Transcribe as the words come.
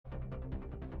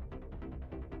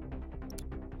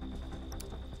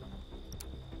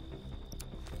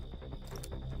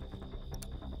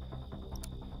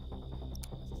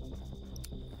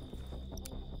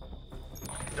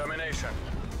Domination.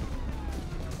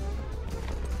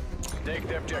 Take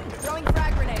the objective. Throwing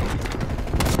frag grenade.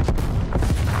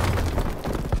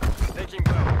 Taking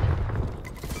Bravo.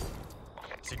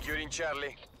 Securing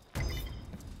Charlie.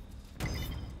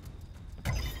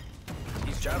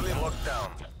 Charlie locked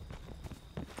down.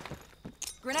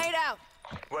 Grenade out.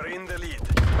 We're in the lead.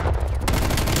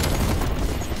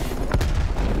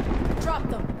 Drop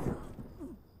them.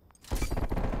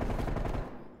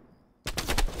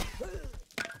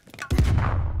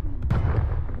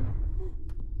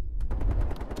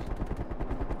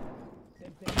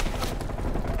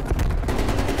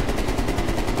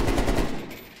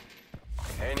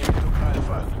 Enemy took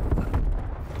Alpha.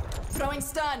 Throwing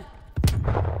stun.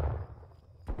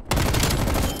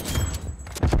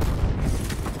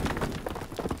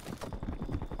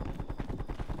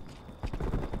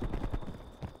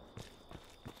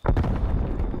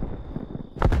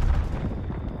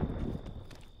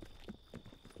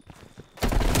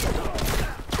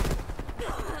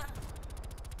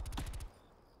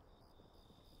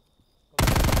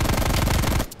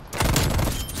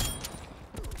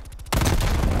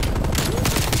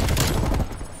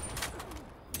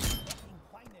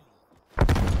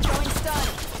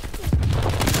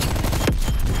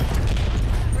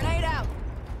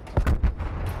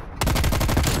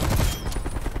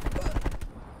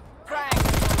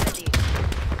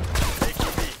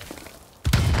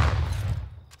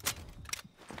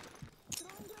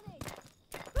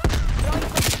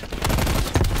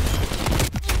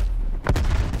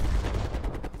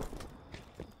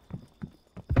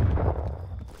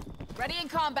 Ready in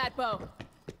combat, Bo.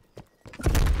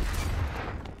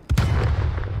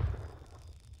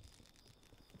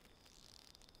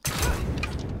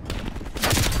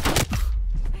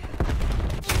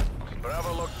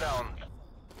 Bravo locked down.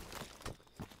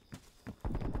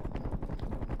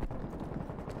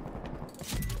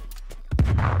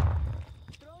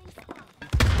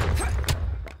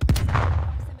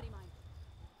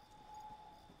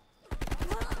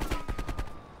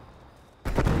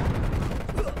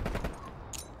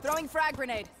 Throwing frag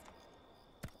grenade.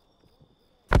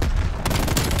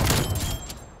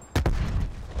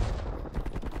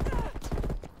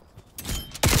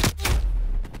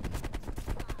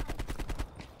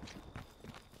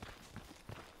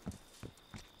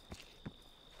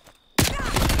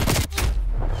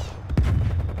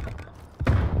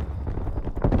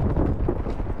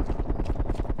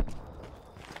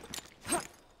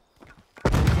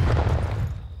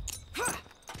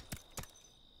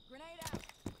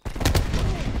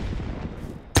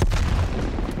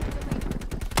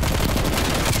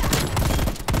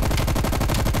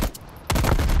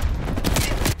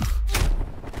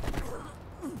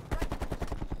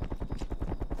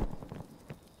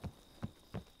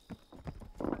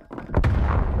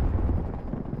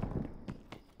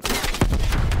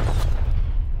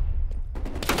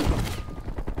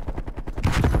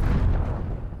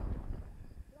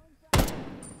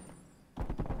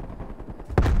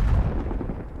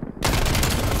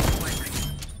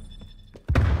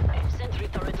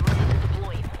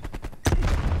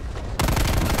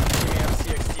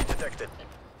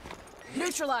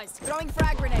 Neutralized. Throwing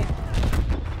frag grenade.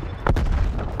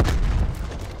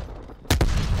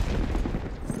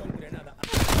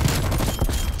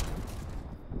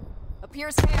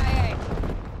 Appears KIA.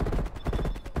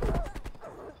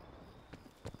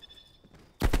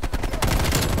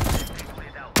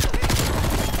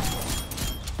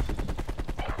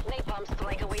 Napalm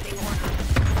strike awaiting order.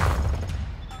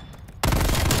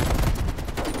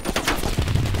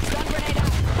 Stun grenade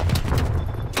out.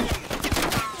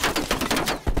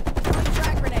 Throwing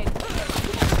frag grenade.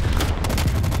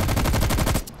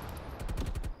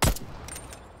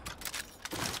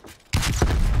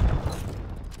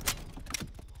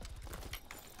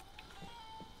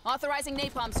 Authorizing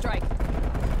napalm strike.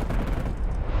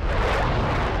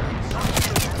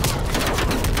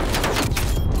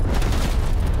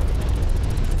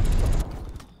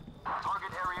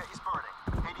 Target area is burning.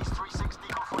 Hades 360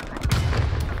 conflicting.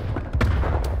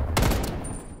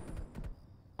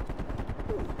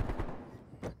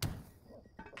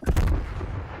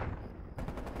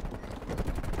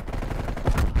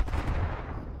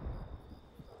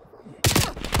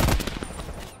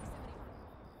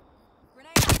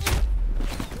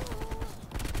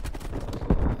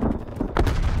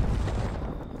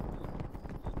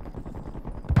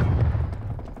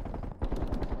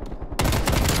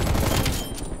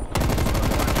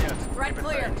 Right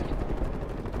clear.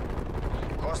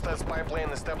 Hostile spy plane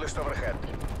established overhead.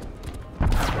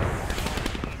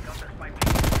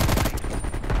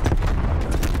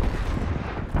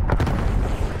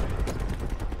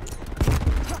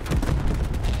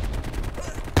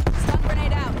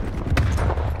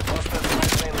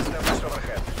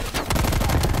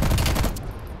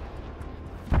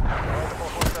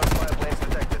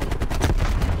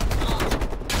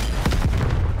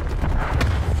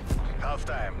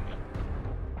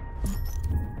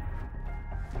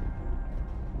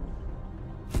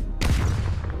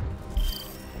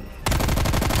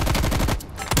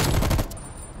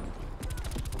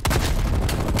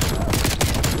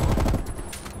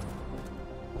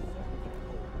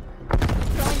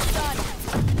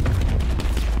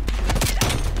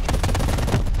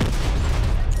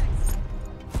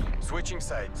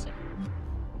 sides.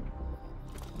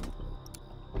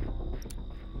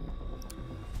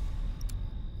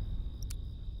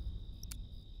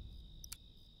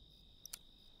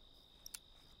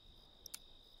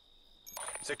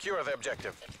 Secure the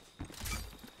objective.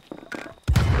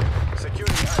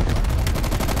 Securing Alpha.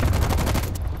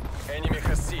 Enemy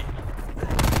has C.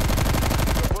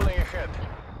 We're pulling ahead.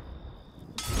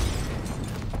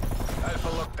 Alpha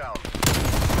locked down.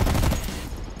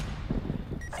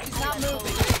 He's not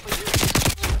moving.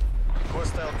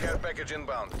 Hostile care package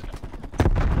inbound.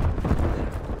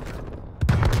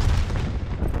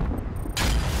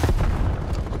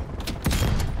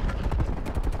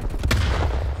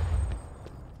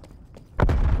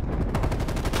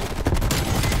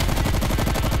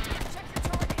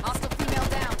 Hostile female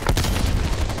down.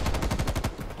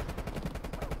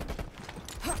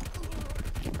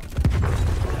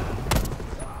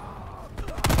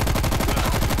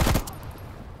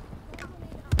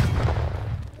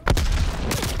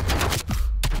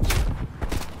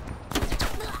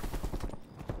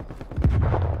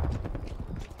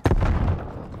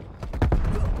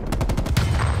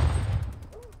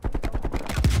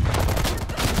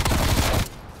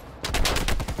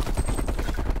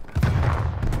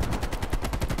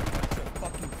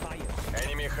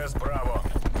 Enemy has Bravo.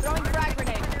 Throwing frag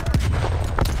grenade.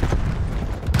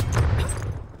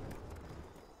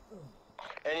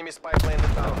 Enemy spy plane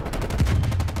inbound.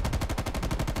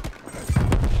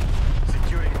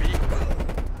 Securing B.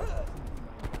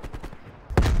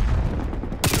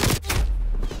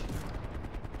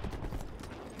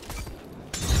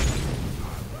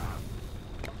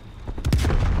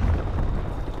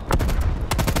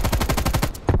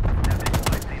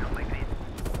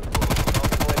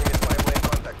 Multiple enemy spy plane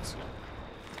contacts.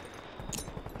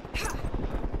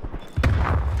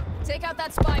 Take out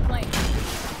that spy plane.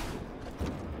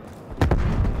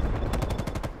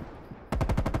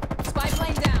 Spy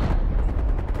plane down.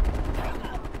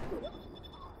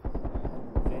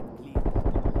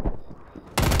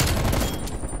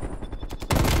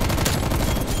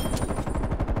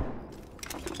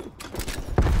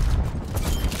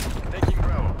 Taking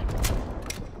Bravo.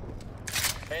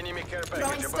 Enemy care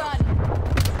Throwing package above.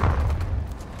 stun.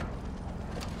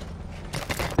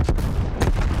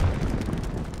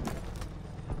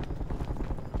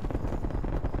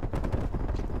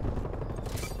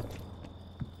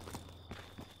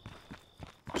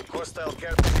 Hostile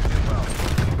care package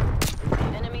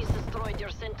inbound. Enemies destroyed your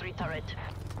sentry turret.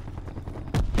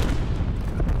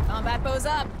 Combat bows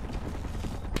up.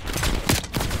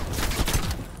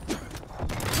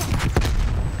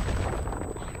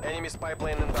 Enemy spy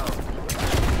plane inbound.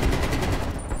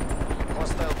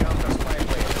 Hostile counter spy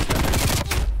plane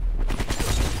established.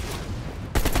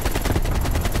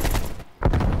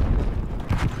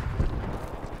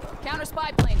 Counter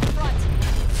spy plane. Front.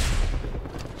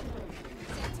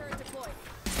 Sand turret deployed.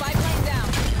 Spy plane down.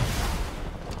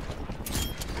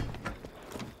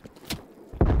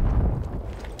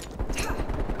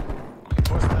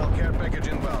 Hostile care package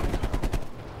inbound.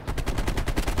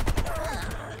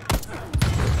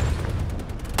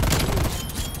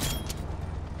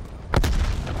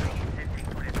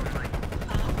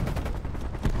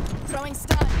 Throwing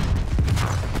stun.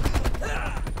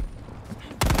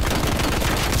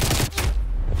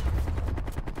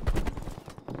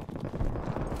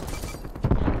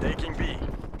 Taking B.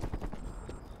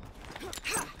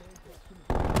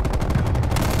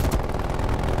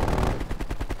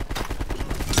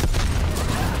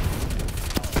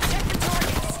 Check your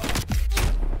targets.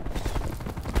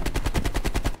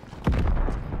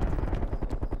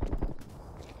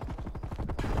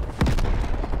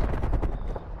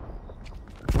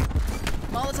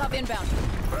 Molotov inbound.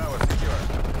 Bravo secure.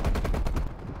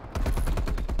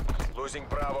 Losing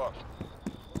Bravo.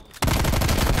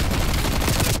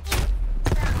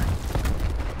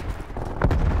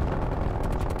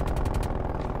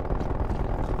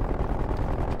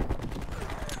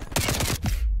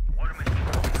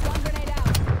 Stun grenade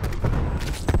out.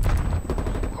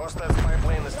 Hostile spy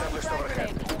plane Throwing established frag overhead.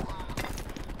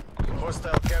 grenade.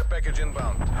 Hostile care package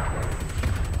inbound.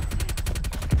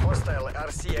 Hostile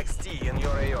RCXT in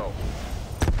your AO.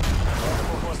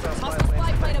 Multiple hostile spy Hostile spy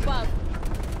planes plane detected. above.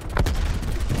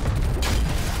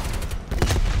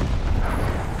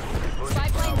 Losing Spy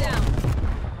plane Bravo. down.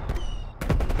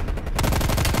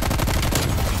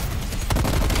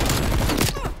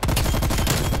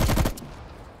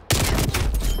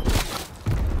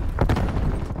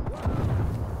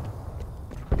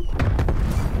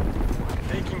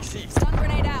 Taking C. Stun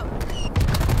grenade out.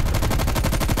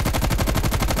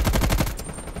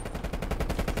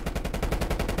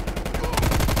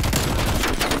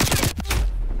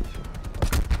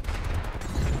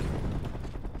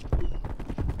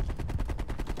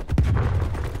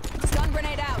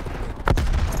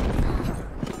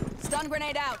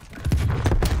 grenade out.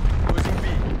 Losing B.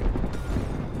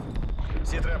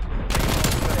 C-trap.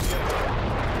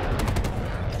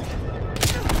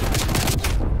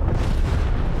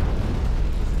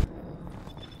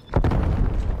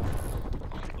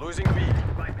 Losing B.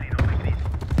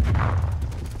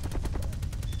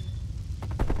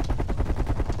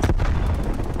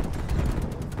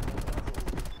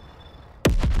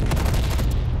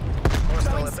 Hostile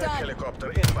Throwing attack stun.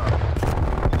 helicopter inbound.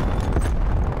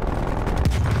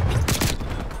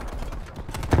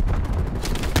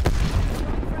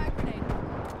 Frag grenade.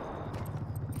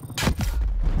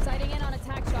 Sighting in on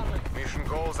attack chopper. Mission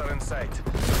goals are in sight.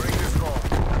 Bring this home.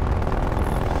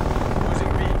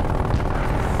 Losing B.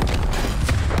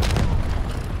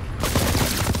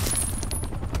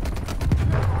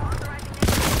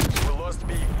 We lost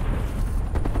B.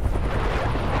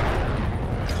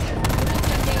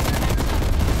 Attack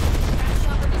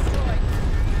chopper destroyed.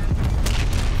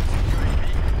 Securing B.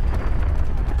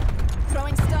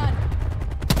 Throwing stun.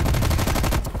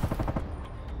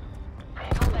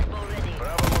 Combat ball ready.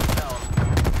 Bravo locked down.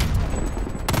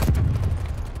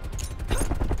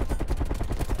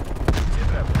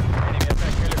 C-trap. Enemy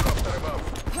attack helicopter above.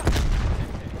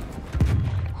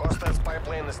 Hostile spy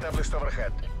plane established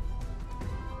overhead.